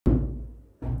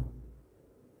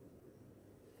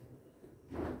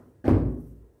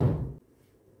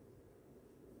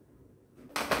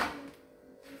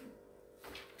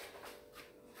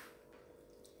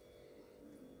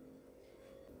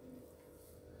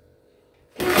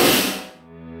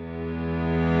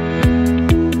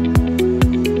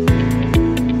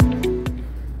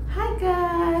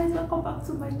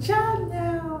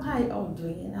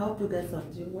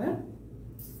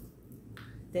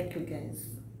Thank you guys.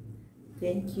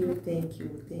 Thank you.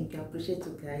 I appreciate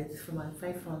you guys for my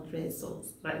 500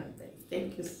 subscribers.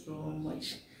 Thank you so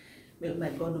much. May my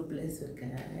God bless you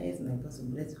guys. My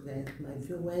God bless you guys. My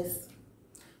viewers,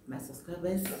 my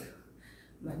subscribers,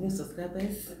 my new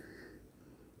subscribers.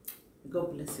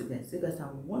 God bless you guys. You guys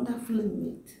are wonderfully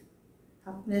made.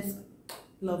 Happiness.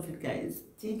 Love you guys.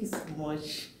 Thank you so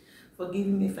much for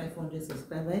giving me 500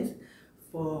 subscribers,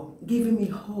 for giving me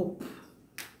hope,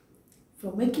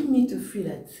 for making me to feel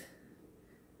that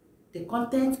the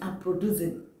content I'm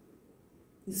producing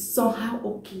is somehow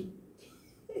okay.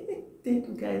 Thank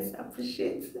you guys. I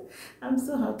appreciate it. I'm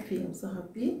so happy.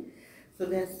 So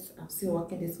guys, I'm still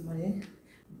working this morning.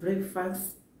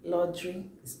 Breakfast,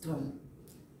 laundry is done.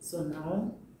 So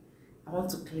now I want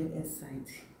to clean inside.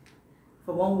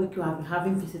 For 1 week, we have been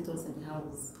having visitors in the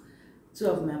house. 2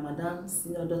 of my madam's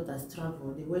senior daughters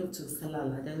traveled. They went to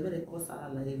Salala. That's where they call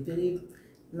Salala, a very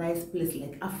nice place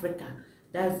like Africa.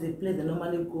 That's the place they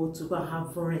normally go to and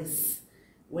have rest.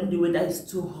 When the weather is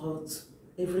too hot,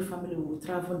 every family will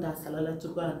travel that Salala to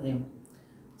go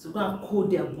and cool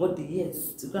their body,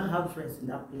 yes, to go and have rest in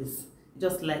that place.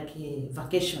 Just like a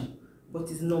vacation, but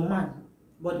it's no man.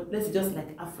 But the place is just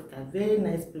like Africa, very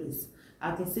nice place.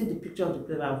 I can see the picture of the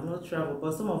place. I have not traveled,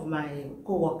 but some of my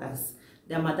co-workers,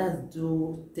 their mothers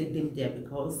do take them there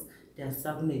because they are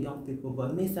serving the young people.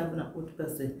 But me serving an old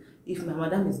person, if my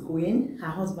madam is going, her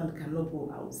husband cannot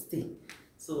go, I will stay.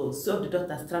 So some of the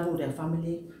daughters travel with their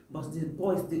family, but the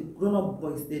boys, the grown-up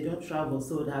boys, they don't travel.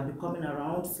 So they have been coming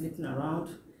around, sleeping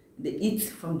around. They eat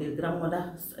from their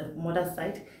grandmother's mother's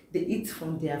side. They eat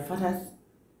from their father's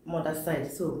mother's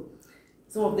side. So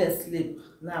some of them sleep.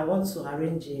 Now I want to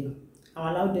arrange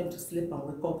I'll allow them to sleep and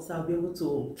wake up, so I'll be able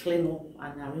to clean up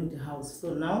and arrange the house.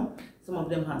 So now some of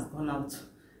them has gone out.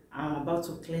 I'm about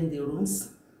to clean the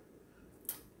rooms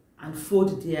and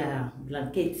fold their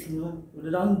blankets. You know, we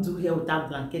don't do here without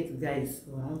blanket, guys.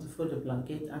 So I want to fold the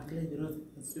blanket and clean the rooms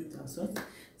and sweep and so.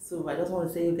 So I just want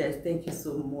to say, you guys, thank you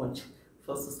so much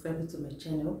for subscribing to my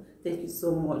channel. Thank you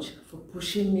so much for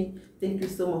pushing me. Thank you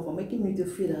so much for making me to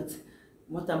feel that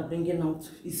what I'm bringing out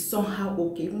is somehow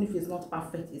okay. Even if it's not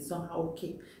perfect, it's somehow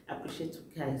okay. I appreciate you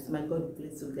guys. My God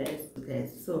bless you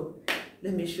guys. So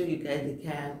let me show you guys the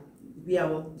car.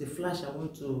 The flash I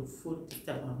want to fold this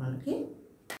time around, okay?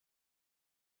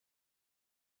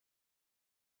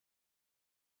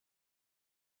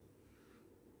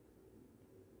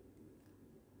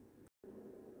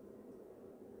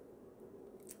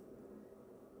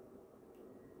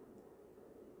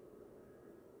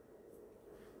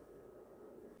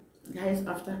 Guys,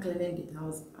 after cleaning the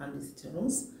house and the sitting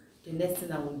rooms, the next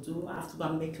thing I will do, I have to go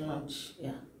and make lunch.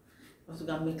 Yeah, I have to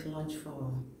go and make lunch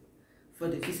for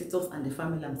the visitors and the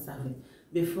family I'm serving.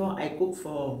 Before I cook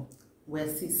for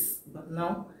 6, but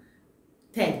now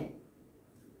 10,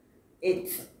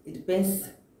 8. It depends.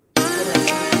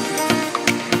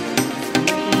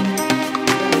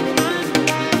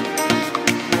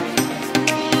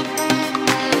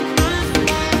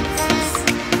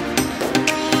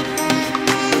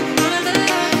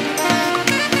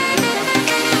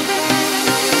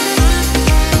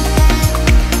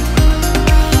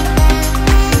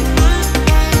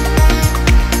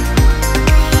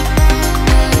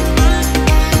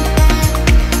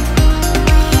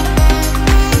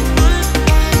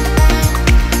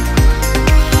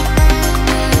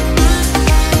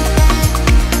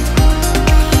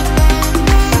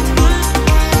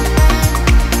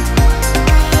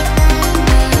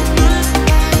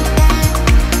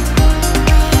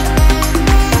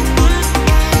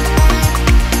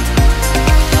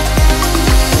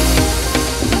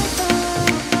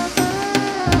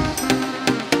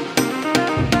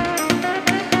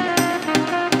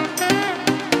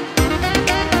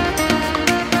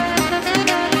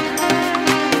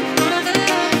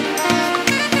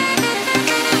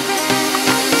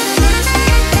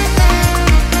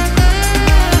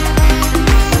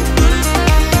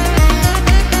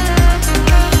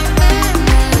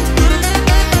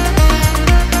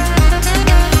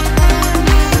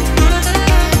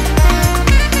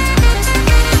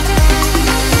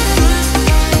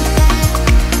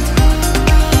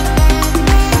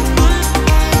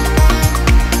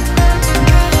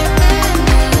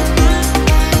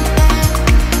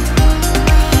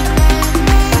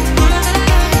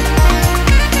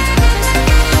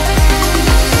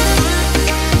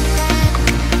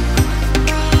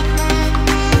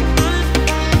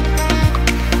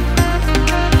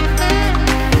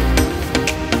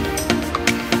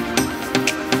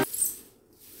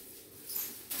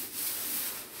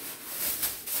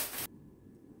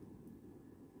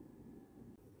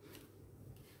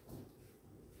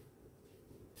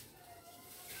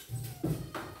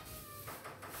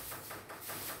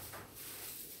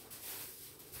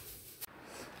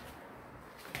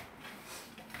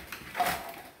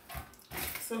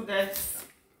 So guys,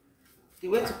 the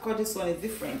way to cut this one is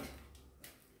different.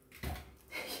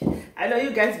 I know you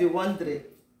guys be wondering,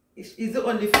 is it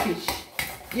only fish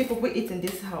you people eat in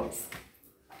this house?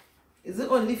 Is it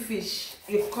only fish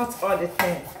you cut all the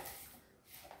time?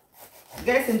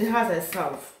 Guys in the house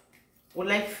itself we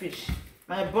like fish.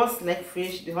 My boss like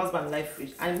fish, the husband like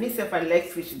fish, and myself I like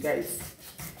fish, guys.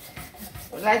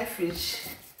 We like fish.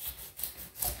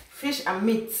 Fish and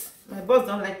meat. My boss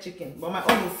don't like chicken, but my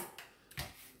own is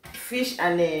fish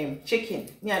and chicken.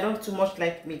 Me, I don't too much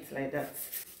like meat like that.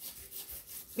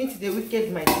 Meat the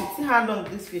wicked might eat. See how long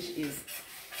this fish is.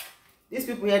 These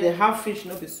people here, they have fish,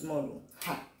 not be small.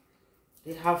 Ha.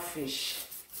 They have fish.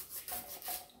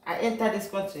 I enter this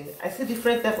country, I see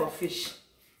different type of fish.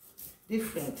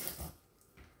 Different.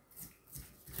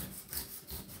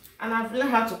 And I've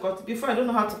learned how to cut. Before, I don't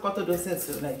know how to cut all those things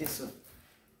so, like this one.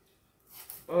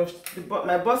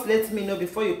 My boss let me know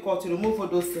before you cut, you remove all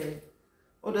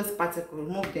those particles,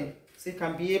 remove them, so you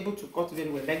can be able to cut very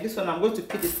well. Like this one, I'm going to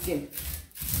peel the skin.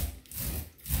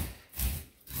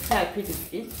 So I peel the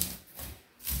skin.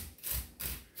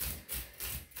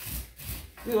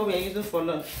 This is what we are using for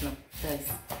lunch now, guys.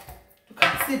 You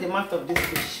can see the amount of this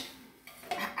fish.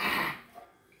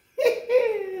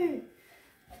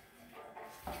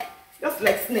 Just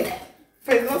like snake.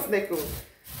 But it's not snake. Oh.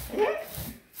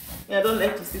 Yeah, I don't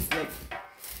like to see snake.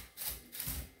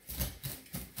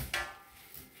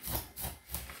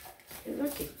 It's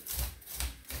okay.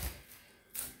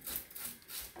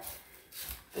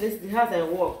 At least the house I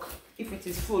work, if it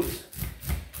is food,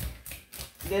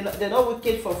 they're not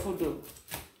wicked for food though.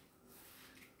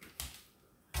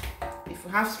 If you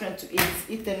have strength to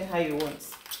eat anyhow you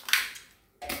want.